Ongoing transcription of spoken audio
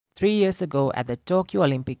3 years ago at the Tokyo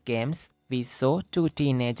Olympic Games, we saw two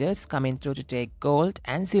teenagers coming through to take gold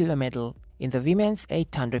and silver medal in the women's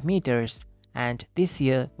 800 meters. And this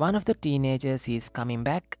year, one of the teenagers is coming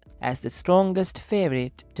back as the strongest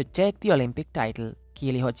favorite to take the Olympic title.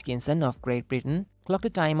 Keely Hodgkinson of Great Britain clocked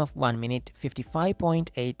a time of 1 minute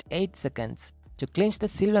 55.88 seconds to clinch the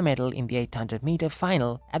silver medal in the 800-meter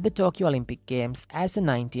final at the Tokyo Olympic Games as a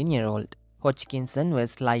 19-year-old. Hodgkinson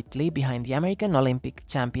was slightly behind the American Olympic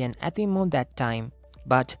champion Athimu that time,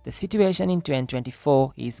 but the situation in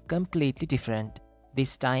 2024 is completely different.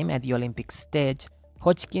 This time at the Olympic stage,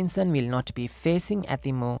 Hodgkinson will not be facing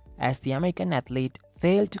Athimu as the American athlete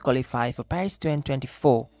failed to qualify for Paris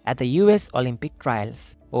 2024 at the US Olympic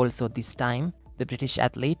trials. Also this time, the British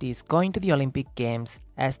athlete is going to the Olympic Games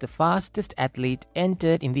as the fastest athlete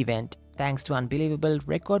entered in the event thanks to unbelievable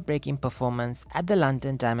record-breaking performance at the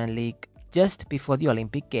London Diamond League just before the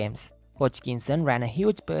Olympic Games. Hodgkinson ran a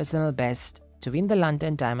huge personal best to win the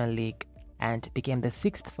London Diamond League and became the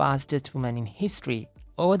 6th fastest woman in history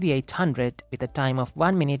over the 800 with a time of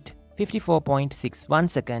 1 minute 54.61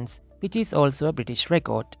 seconds, which is also a British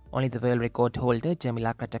record. Only the world record holder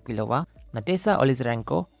Jamila Kratochvilova, Natesa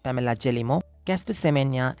Olizarenko, Pamela Gelimo, Caster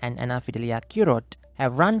Semenya and Anna Fidelia Curot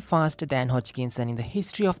have run faster than Hodgkinson in the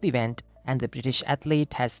history of the event, and the British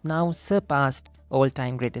athlete has now surpassed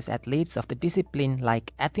all-time greatest athletes of the discipline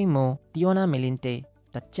like Athimu, Tiona Melinte,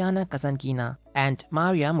 Tatjana Kasatkina and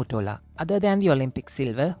Maria Mutola. Other than the Olympic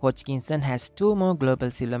silver, Hodgkinson has 2 more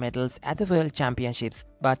global silver medals at the World Championships,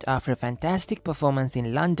 but after a fantastic performance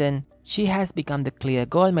in London, she has become the clear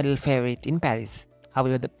gold medal favorite in Paris.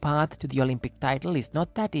 However, the path to the Olympic title is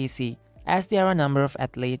not that easy, as there are a number of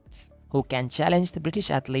athletes who can challenge the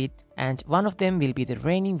British athlete, and one of them will be the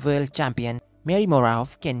reigning world champion Moraa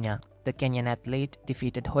of Kenya. The Kenyan athlete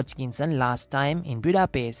defeated Hodgkinson last time in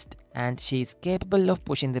Budapest, and she is capable of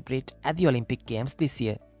pushing the Brit at the Olympic Games this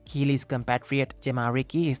year. Keely's compatriot Gemma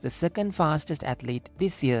Ricky is the 2nd fastest athlete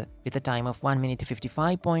this year with a time of 1 minute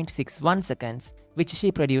 55.61 seconds, which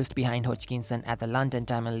she produced behind Hodgkinson at the London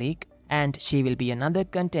Diamond League, and she will be another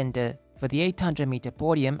contender for the 800-meter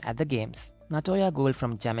podium at the Games. Natoya Gould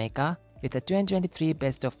from Jamaica with a 2023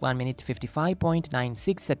 best of 1 minute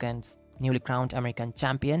 55.96 seconds, newly crowned American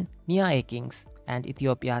champion Nia Akings and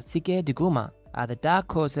Ethiopia's Sige Duguma are the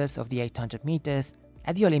dark horses of the 800 meters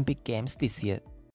at the Olympic Games this year.